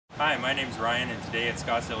Hi, my name is Ryan, and today at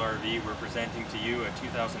Scottsdale RV we're presenting to you a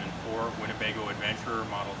 2004 Winnebago Adventurer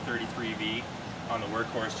Model 33V on the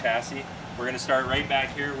Workhorse chassis. We're going to start right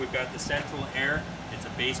back here. We've got the central air. It's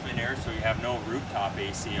a basement air, so you have no rooftop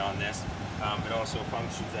AC on this. It also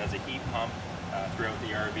functions as a heat pump throughout the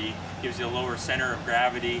RV. Gives you a lower center of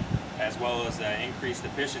gravity as well as increased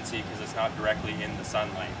efficiency because it's not directly in the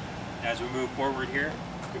sunlight. As we move forward here,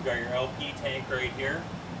 we've got your LP tank right here.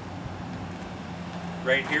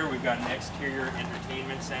 Right here we've got an exterior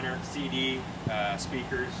entertainment center, CD,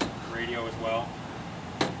 speakers, radio as well.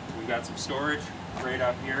 We've got some storage right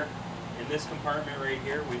up here. In this compartment right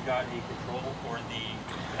here we've got a control for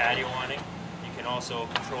the patio awning. You can also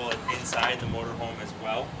control it inside the motorhome as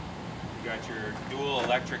well. You've got your dual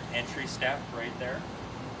electric entry step right there.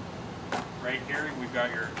 Right here we've got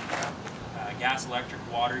your gas electric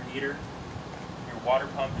water heater. Your water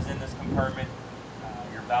pump is in this compartment.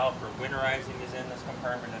 Your valve for winterizing is in this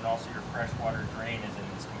compartment, and also your freshwater drain is in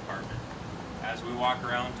this compartment. As we walk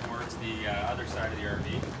around towards the other side of the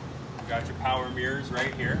RV, you've got your power mirrors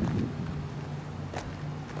right here.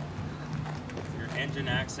 Your engine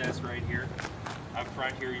access right here. Up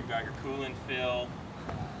front here you've got your coolant fill,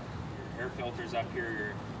 your air filters up here,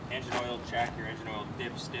 your engine oil check, your engine oil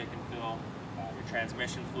dipstick and fill, your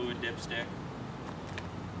transmission fluid dipstick.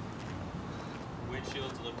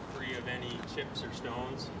 Windshields look free of any chips or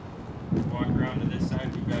stones. Walk around to this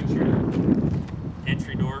side, you've got your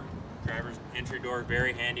entry door, driver's entry door,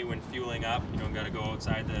 very handy when fueling up. You don't got to go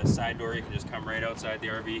outside the side door, you can just come right outside the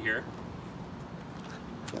RV here.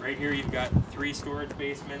 Right here you've got 3 storage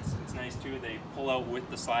basements. It's nice too, they pull out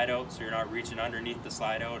with the slide out so you're not reaching underneath the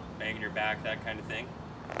slide out, banging your back, that kind of thing.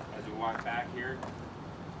 As we walk back here,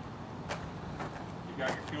 you've got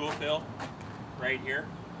your fuel fill right here,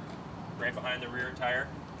 right behind the rear tire.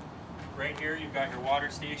 Right here you've got your water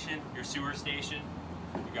station, your sewer station,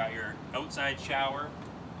 you've got your outside shower,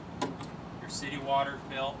 your city water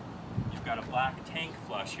fill, you've got a black tank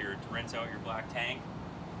flush here to rinse out your black tank.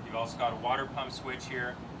 You've also got a water pump switch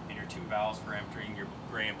here and your 2 valves for emptying your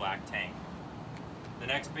gray and black tank. The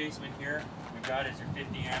next basement here we've got is your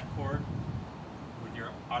 50 amp cord with your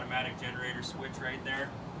automatic generator switch right there.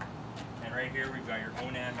 And right here we've got your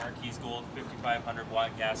Onan Marquis Gold 5500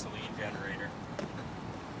 watt gasoline generator.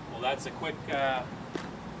 Well, that's a quick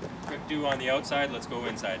do on the outside. Let's go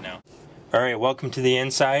inside now. Alright, welcome to the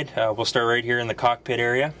inside. We'll start right here in the cockpit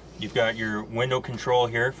area. You've got your window control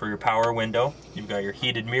here for your power window. You've got your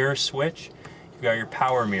heated mirror switch. You've got your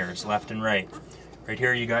power mirrors left and right. Right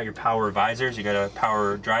here you got your power visors. You got a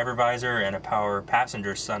power driver visor and a power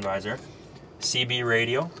passenger sun visor. CB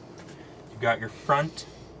radio. You've got your front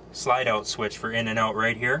slide out switch for in and out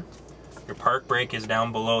right here. Your park brake is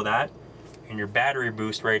down below that, and your battery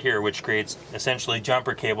boost right here, which creates essentially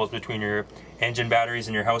jumper cables between your engine batteries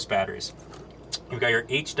and your house batteries. You've got your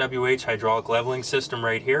HWH hydraulic leveling system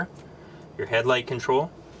right here, your headlight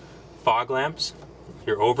control, fog lamps,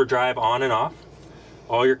 your overdrive on and off.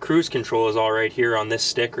 All your cruise control is all right here on this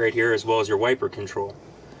stick right here, as well as your wiper control.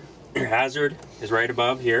 Your hazard is right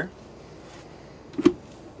above here.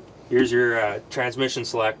 Here's your transmission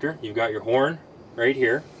selector. You've got your horn right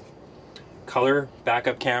here, color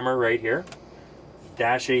backup camera right here,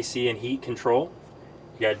 dash AC and heat control.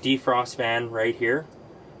 You got defrost fan right here,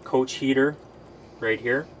 coach heater right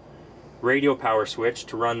here, radio power switch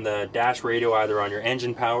to run the dash radio either on your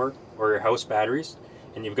engine power or your house batteries,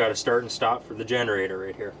 and you've got a start and stop for the generator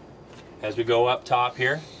right here. As we go up top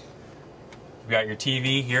here, you've got your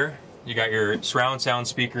TV here. You got your surround sound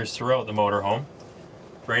speakers throughout the motorhome.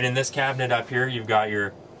 Right in this cabinet up here, you've got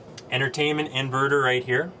your entertainment inverter right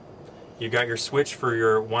here. You've got your switch for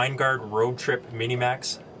your Winegard Road Trip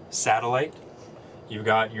Minimax satellite. You've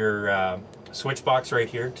got your switch box right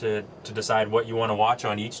here to decide what you want to watch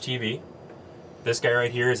on each TV. This guy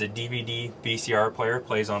right here is a DVD VCR player,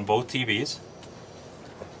 plays on both TVs.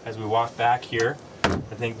 As we walk back here,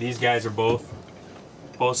 I think these guys are both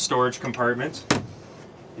storage compartments.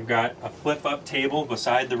 You've got a flip-up table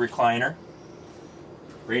beside the recliner.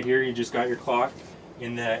 Right here you just got your clock.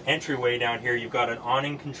 In the entryway down here you've got an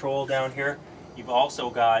awning control down here. You've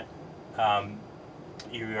also got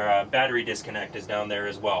your battery disconnect is down there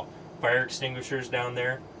as well. Fire extinguishers down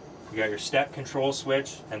there. You got your step control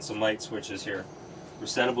switch and some light switches here.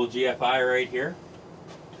 Resettable GFI right here.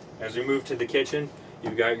 As we move to the kitchen,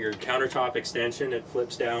 you've got your countertop extension. It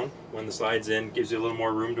flips down when the slide's in, gives you a little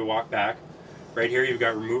more room to walk back. Right here you've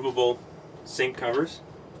got removable sink covers.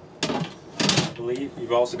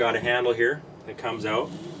 You've also got a handle here that comes out.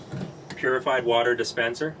 Purified water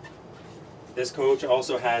dispenser. This coach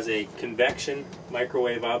also has a convection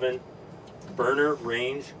microwave oven, burner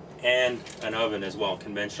range, and an oven as well,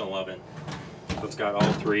 conventional oven. So it's got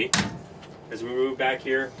all three. As we move back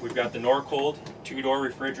here, we've got the Norcold 2-door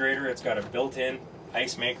refrigerator. It's got a built-in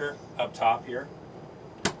ice maker up top here.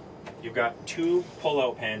 You've got 2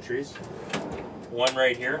 pull-out pantries, one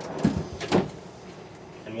right here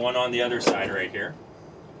and one on the other side right here.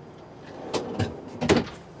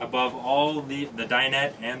 Above all the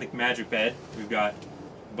dinette and the magic bed, we've got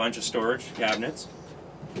a bunch of storage cabinets.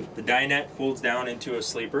 The dinette folds down into a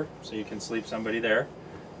sleeper, so you can sleep somebody there.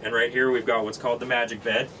 And right here we've got what's called the magic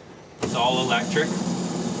bed. It's all electric,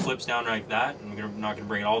 flips down like that. I'm not going to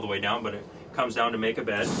bring it all the way down, but it comes down to make a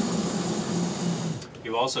bed.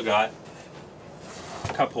 You've also got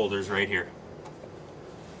cup holders right here.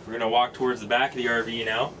 We're going to walk towards the back of the RV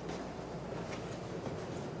now.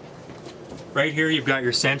 Right here you've got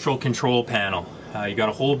your central control panel. You've got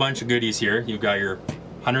a whole bunch of goodies here. You've got your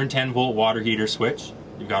 110 volt water heater switch.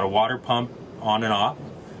 You've got a water pump on and off.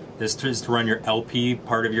 This is to run your LP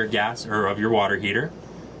part of your gas or of your water heater.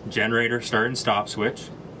 Generator start and stop switch.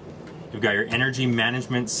 You've got your energy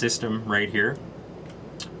management system right here.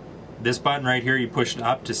 This button right here, you push it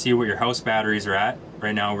up to see what your house batteries are at.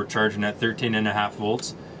 Right now we're charging at 13.5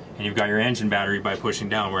 volts. And you've got your engine battery by pushing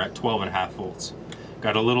down. We're at 12.5 volts.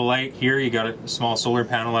 Got a little light here. You got a small solar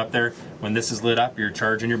panel up there. When this is lit up, you're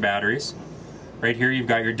charging your batteries. Right here you've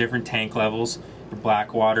got your different tank levels. Your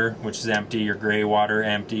black water, which is empty. Your gray water,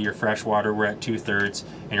 empty. Your fresh water, we're at 2/3.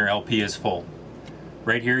 And your LP is full.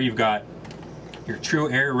 Right here you've got your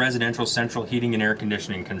True Air residential central heating and air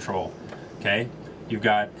conditioning control. Okay, you've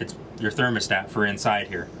got your thermostat for inside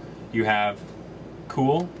here. You have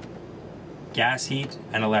cool, gas heat,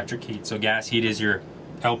 and electric heat. So gas heat is your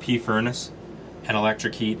LP furnace, and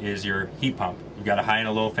electric heat is your heat pump. You've got a high and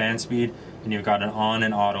a low fan speed, and you've got an on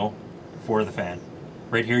and auto for the fan.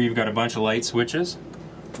 Right here you've got a bunch of light switches.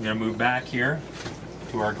 I'm going to move back here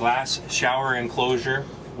to our glass shower enclosure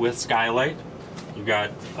with skylight. You've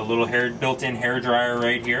got a little built-in hair dryer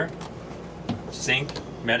right here, sink,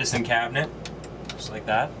 medicine cabinet, just like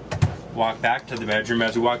that. Walk back to the bedroom.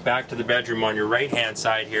 As we walk back to the bedroom, on your right-hand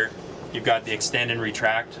side here, you've got the extend and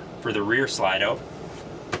retract for the rear slide out.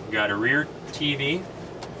 You've got a rear TV,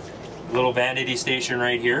 little vanity station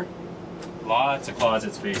right here. Lots of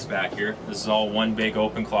closet space back here. This is all one big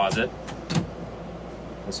open closet.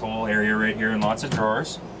 This whole area right here and lots of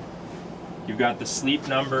drawers. You've got the sleep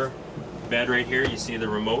number bed right here. You see the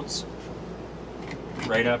remotes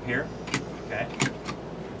right up here. Okay.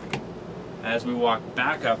 As we walk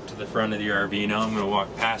back up to the front of the RV now, I'm going to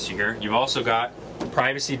walk past you here. You've also got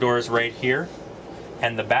privacy doors right here,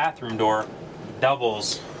 and the bathroom door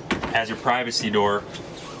doubles as your privacy door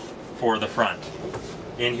for the front.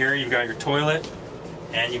 In here you've got your toilet,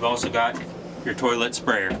 and you've also got your toilet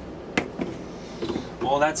sprayer.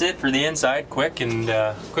 Well, that's it for the inside. Quick and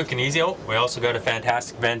easy. Oh, we also got a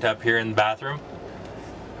fantastic vent up here in the bathroom.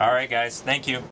 All right, guys. Thank you.